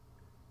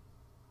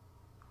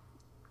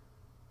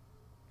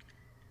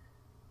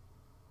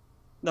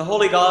The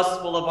Holy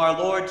Gospel of our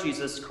Lord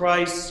Jesus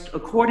Christ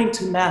according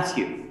to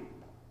Matthew.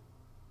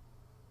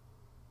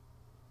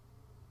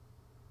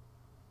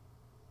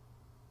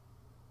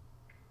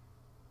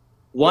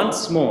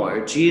 Once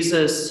more,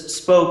 Jesus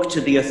spoke to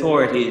the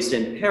authorities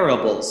in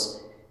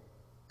parables,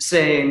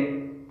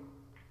 saying,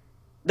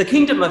 "The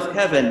kingdom of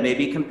heaven may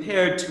be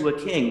compared to a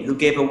king who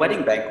gave a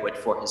wedding banquet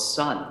for his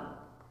son.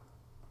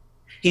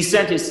 He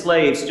sent his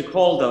slaves to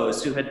call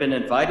those who had been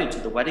invited to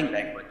the wedding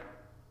banquet,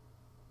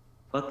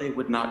 but they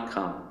would not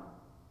come.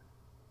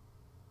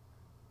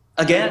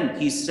 Again,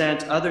 he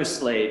sent other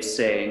slaves,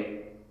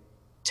 saying,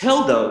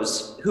 'Tell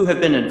those who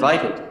have been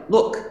invited,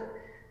 look,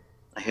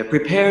 I have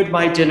prepared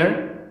my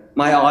dinner,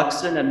 my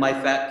oxen and my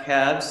fat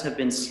calves have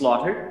been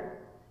slaughtered,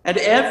 and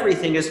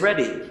everything is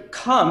ready.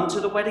 Come to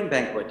the wedding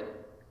banquet.'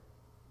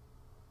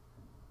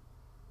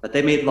 But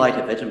they made light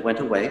of it and went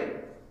away,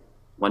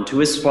 one to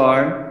his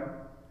farm,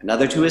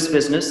 another to his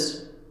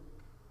business,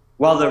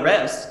 while the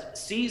rest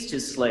seized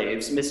his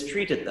slaves,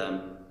 mistreated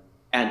them,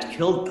 and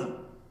killed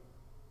them.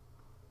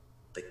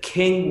 The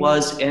king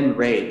was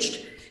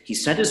enraged. He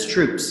sent his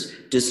troops,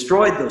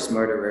 destroyed those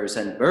murderers,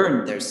 and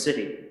burned their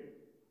city.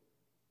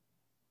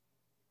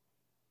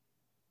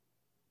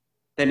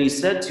 Then he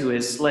said to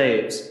his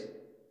slaves,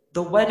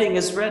 'The wedding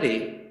is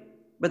ready,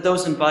 but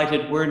those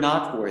invited were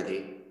not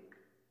worthy.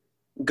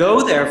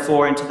 Go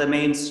therefore into the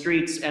main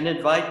streets and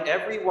invite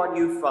everyone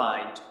you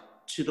find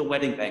to the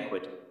wedding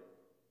banquet.'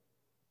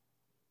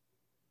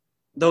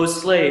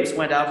 Those slaves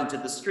went out into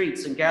the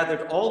streets and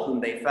gathered all whom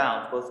they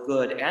found, both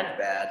good and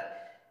bad.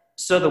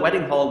 So the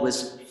wedding hall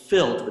was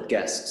filled with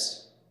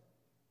guests.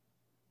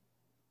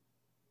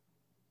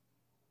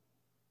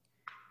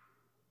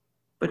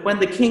 But when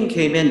the king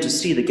came in to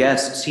see the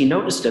guests, he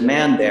noticed a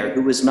man there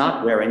who was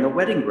not wearing a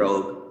wedding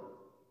robe.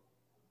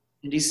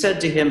 And he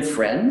said to him,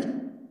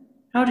 'Friend,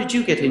 how did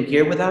you get in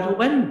here without a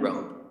wedding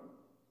robe?'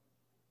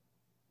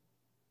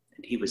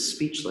 And he was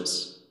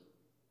speechless.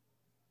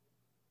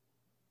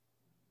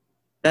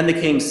 Then the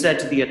king said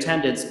to the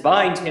attendants,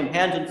 'Bind him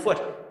hand and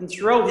foot and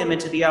throw him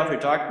into the outer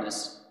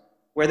darkness,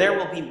 where there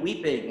will be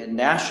weeping and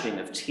gnashing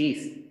of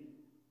teeth.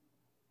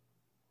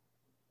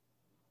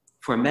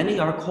 For many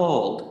are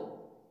called,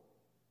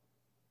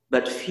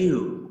 but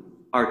few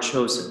are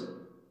chosen.'"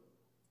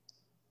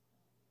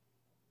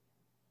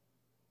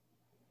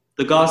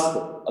 The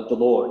Gospel of the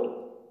Lord.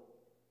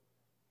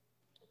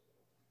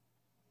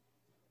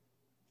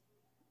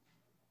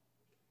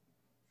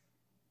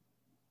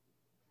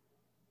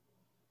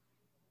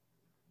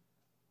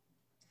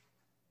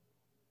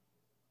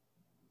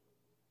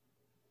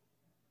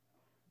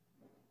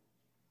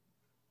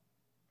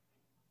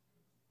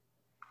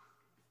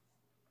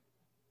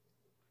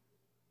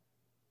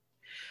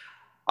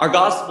 Our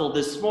gospel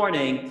this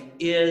morning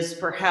is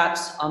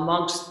perhaps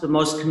amongst the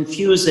most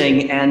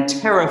confusing and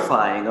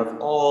terrifying of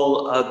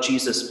all of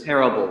Jesus'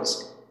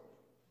 parables.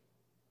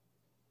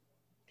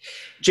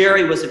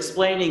 Jerry was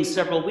explaining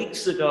several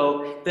weeks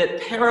ago that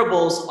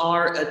parables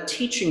are a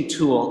teaching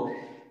tool,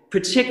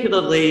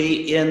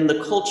 particularly in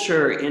the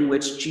culture in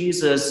which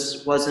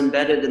Jesus was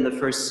embedded in the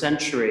first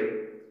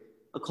century,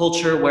 a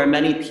culture where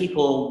many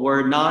people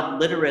were not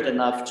literate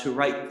enough to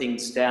write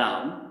things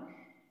down,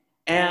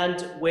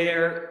 and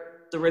where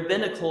the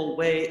rabbinical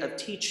way of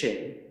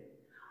teaching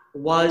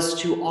was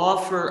to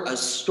offer a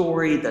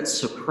story that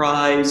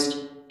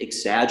surprised,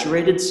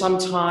 exaggerated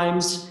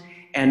sometimes,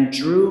 and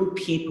drew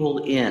people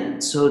in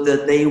so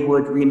that they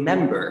would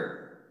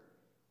remember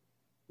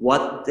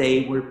what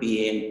they were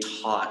being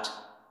taught.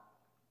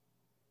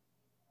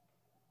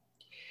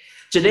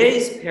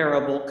 Today's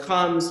parable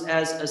comes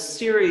as a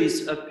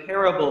series of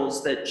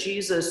parables that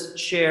Jesus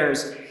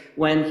shares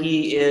when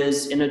he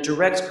is in a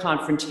direct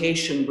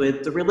confrontation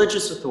with the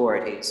religious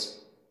authorities.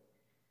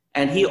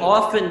 And he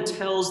often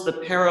tells the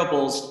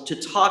parables to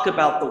talk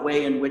about the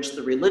way in which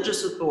the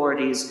religious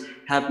authorities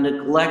have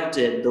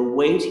neglected the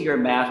weightier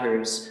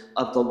matters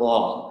of the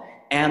law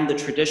and the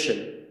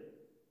tradition.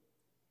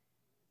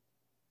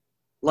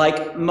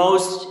 Like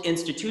most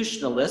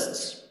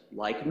institutionalists,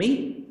 like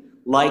me,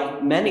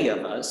 like many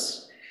of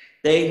us,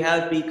 they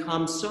have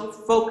become so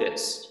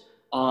focused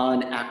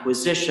on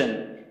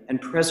acquisition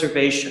and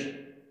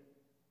preservation.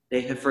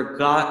 They have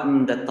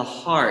forgotten that the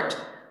heart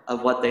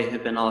of what they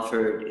have been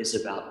offered is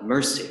about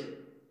mercy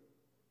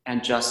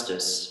and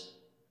justice,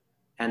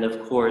 and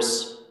of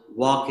course,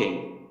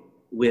 walking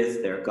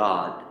with their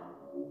God.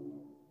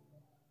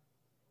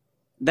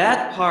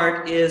 That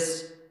part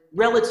is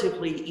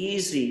relatively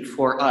easy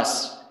for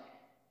us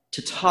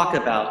to talk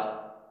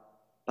about,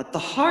 but the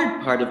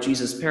hard part of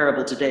Jesus'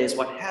 parable today is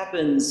what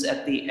happens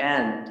at the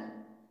end,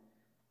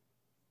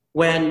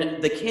 when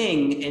the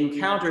king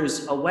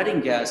encounters a wedding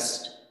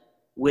guest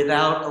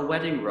without a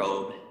wedding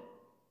robe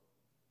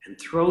and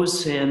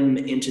throws him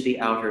into the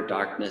outer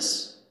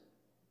darkness.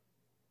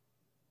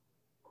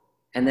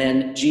 And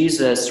then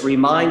Jesus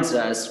reminds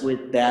us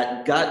with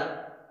that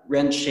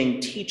gut-wrenching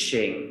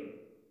teaching,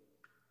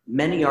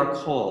 many are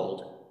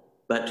called,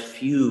 but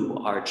few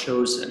are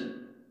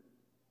chosen.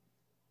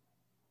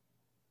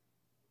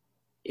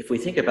 if we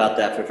think about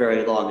that for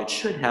very long, it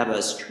should have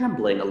us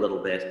trembling a little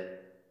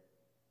bit.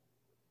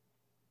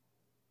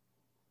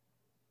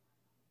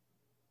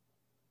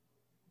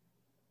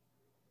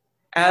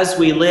 As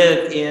we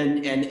live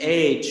in an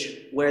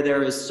age where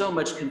there is so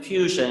much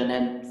confusion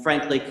and,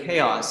 frankly,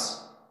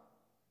 chaos,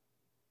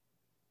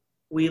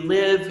 we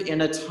live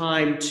in a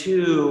time,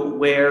 too,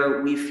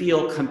 where we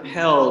feel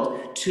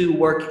compelled to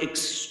work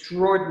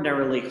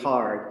extraordinarily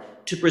hard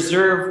to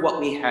preserve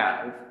what we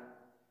have,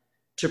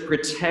 to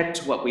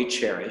protect what we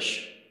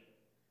cherish,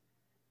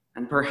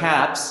 and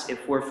perhaps,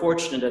 if we're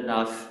fortunate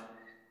enough,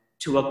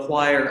 to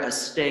acquire a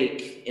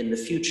stake in the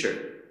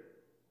future.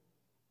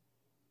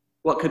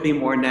 What could be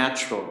more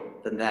natural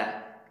than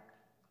that?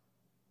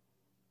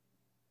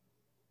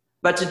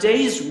 But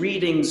today's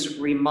readings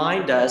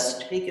remind us,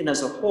 taken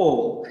as a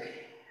whole,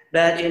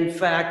 that in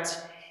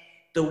fact,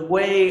 the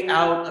way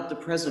out of the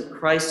present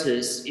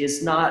crisis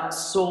is not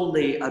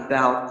solely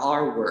about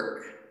our work,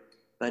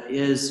 but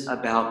is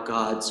about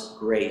God's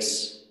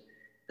grace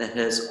that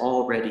has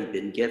already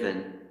been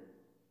given.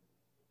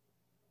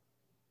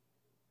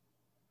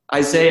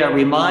 Isaiah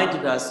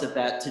reminded us of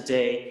that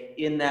today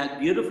in that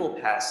beautiful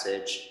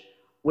passage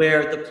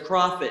where the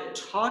prophet,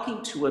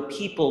 talking to a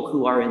people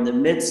who are in the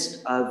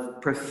midst of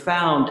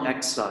profound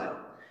exile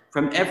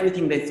from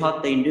everything they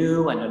thought they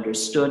knew and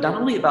understood, not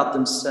only about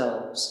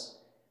themselves,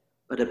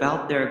 but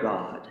about their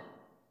God,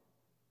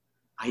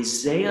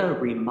 Isaiah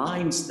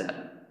reminds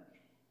them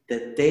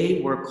that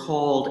they were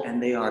called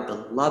and they are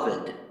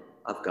beloved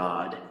of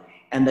God,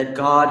 and that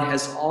God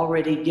has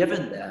already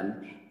given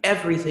them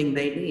everything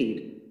they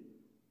need.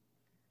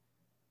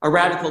 A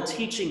radical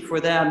teaching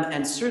for them,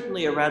 and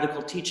certainly a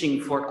radical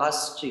teaching for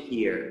us to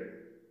hear,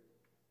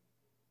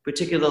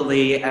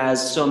 particularly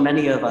as so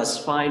many of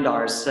us find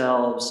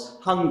ourselves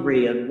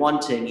hungry and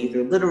wanting,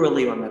 either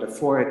literally or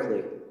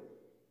metaphorically,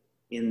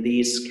 in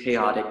these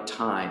chaotic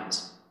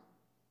times.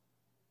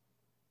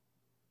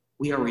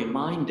 We are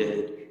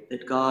reminded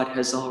that God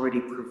has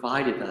already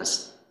provided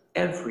us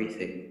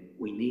everything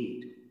we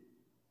need.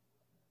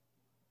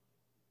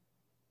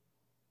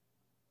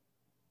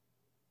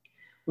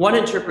 One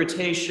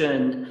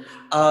interpretation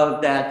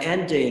of that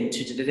ending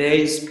to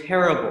today's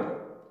parable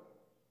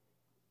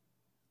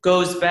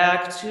goes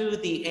back to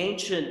the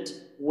ancient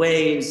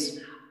ways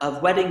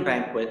of wedding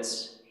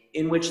banquets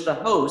in which the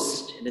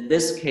host, and in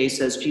this case,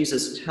 as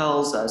Jesus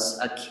tells us,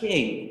 a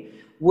king,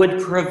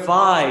 would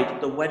provide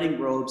the wedding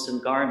robes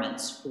and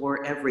garments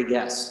for every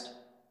guest.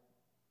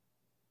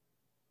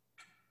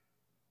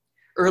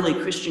 Early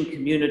Christian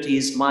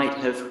communities might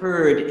have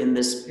heard in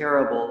this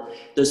parable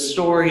the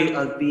story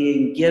of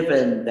being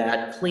given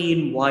that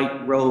clean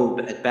white robe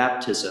at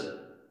baptism,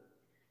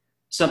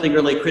 something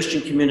early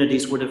Christian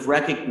communities would have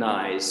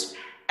recognized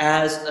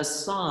as a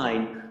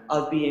sign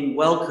of being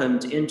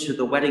welcomed into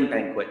the wedding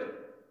banquet,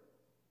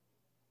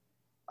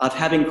 of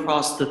having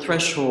crossed the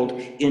threshold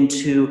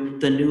into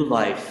the new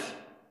life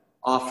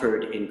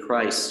offered in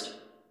Christ.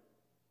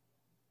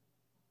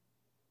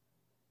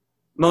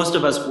 Most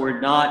of us were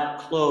not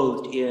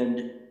clothed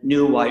in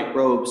new white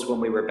robes when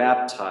we were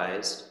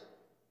baptized,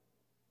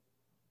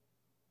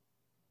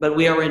 but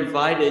we are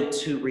invited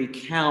to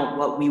recount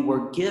what we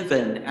were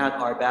given at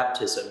our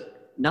baptism,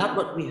 not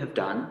what we have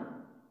done,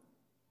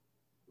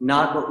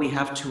 not what we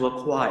have to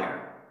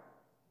acquire,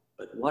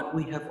 but what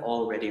we have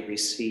already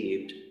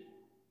received.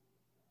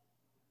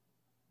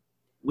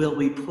 Will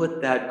we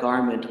put that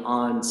garment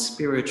on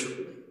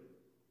spiritually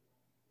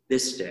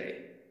this day?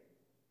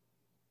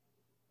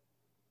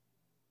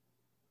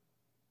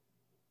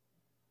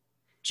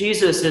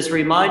 Jesus is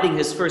reminding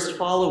his first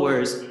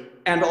followers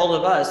and all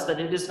of us that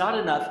it is not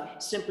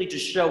enough simply to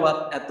show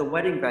up at the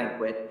wedding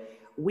banquet.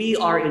 We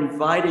are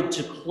invited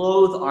to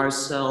clothe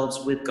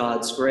ourselves with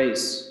God's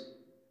grace.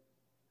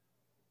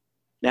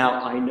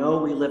 Now, I know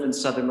we live in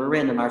Southern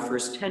Marin, and our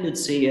first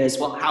tendency is,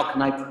 well, how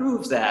can I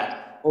prove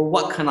that? Or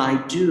what can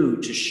I do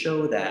to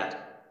show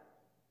that?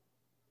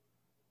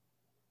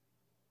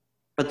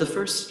 But the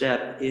first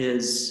step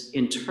is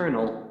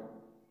internal.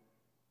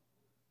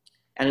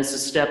 And it's a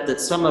step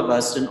that some of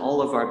us, in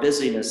all of our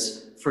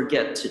busyness,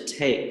 forget to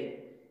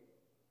take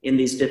in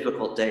these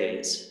difficult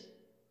days.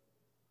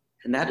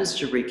 And that is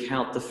to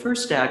recount the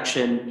first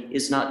action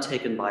is not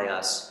taken by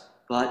us,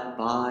 but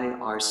by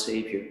our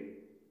Savior,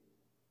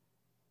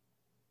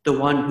 the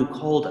one who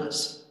called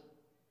us,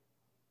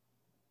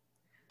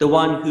 the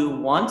one who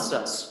wants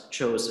us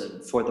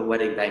chosen for the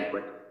wedding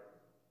banquet,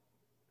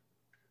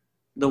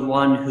 the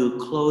one who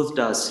clothed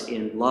us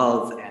in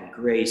love and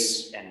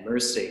grace and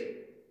mercy.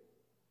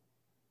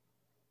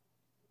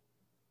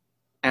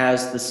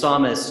 As the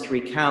psalmist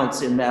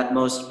recounts in that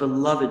most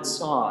beloved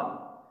psalm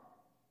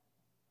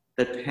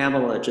that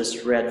Pamela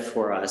just read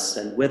for us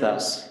and with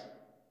us,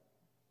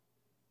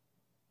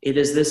 it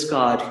is this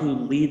God who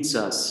leads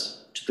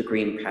us to the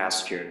green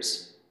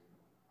pastures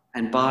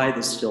and by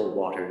the still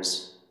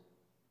waters,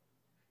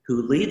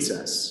 who leads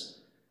us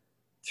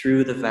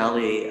through the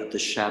valley of the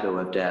shadow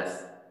of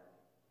death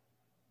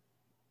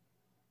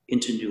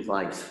into new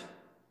life.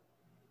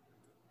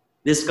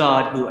 This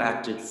God who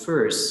acted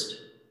first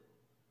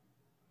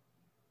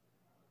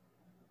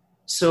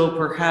So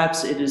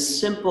perhaps it is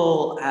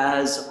simple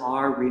as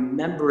our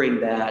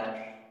remembering that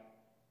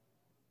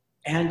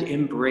and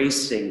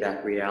embracing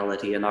that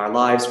reality in our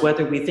lives,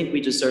 whether we think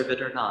we deserve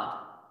it or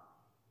not.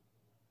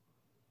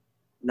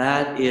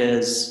 That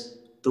is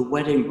the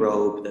wedding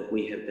robe that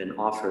we have been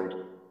offered.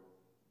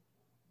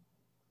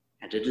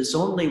 And it is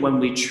only when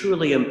we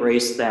truly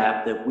embrace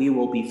that we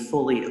will be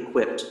fully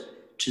equipped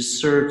to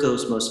serve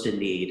those most in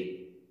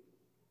need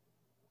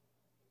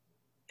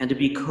and to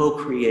be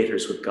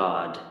co-creators with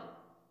God,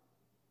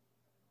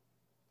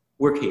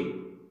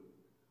 working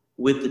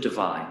with the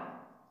divine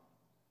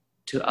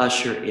to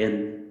usher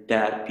in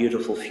that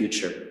beautiful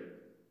future,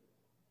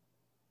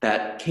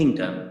 that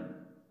kingdom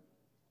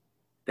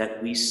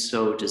that we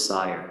so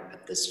desire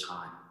at this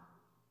time.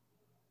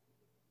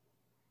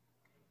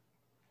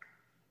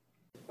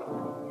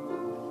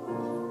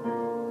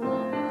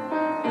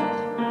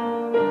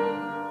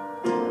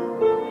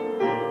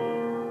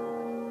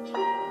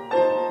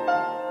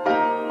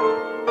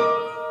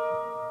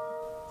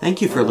 Thank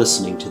you for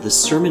listening to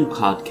this sermon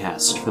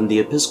podcast from the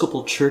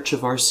Episcopal Church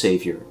of Our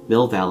Savior,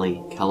 Mill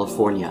Valley,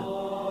 California.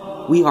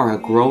 We are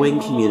a growing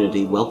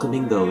community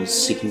welcoming those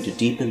seeking to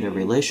deepen their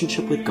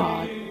relationship with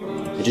God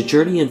and to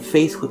journey in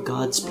faith with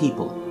God's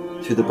people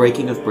through the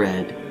breaking of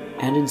bread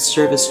and in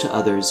service to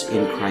others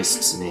in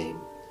Christ's name.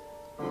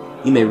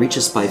 You may reach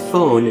us by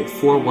phone at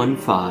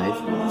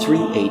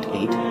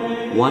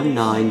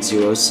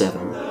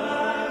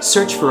 415-388-1907.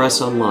 Search for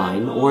us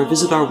online or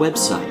visit our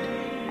website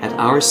at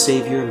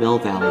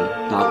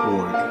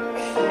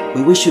oursaviormillvalley.org.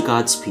 We wish you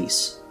God's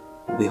peace.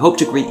 We hope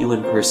to greet you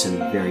in person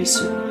very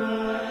soon.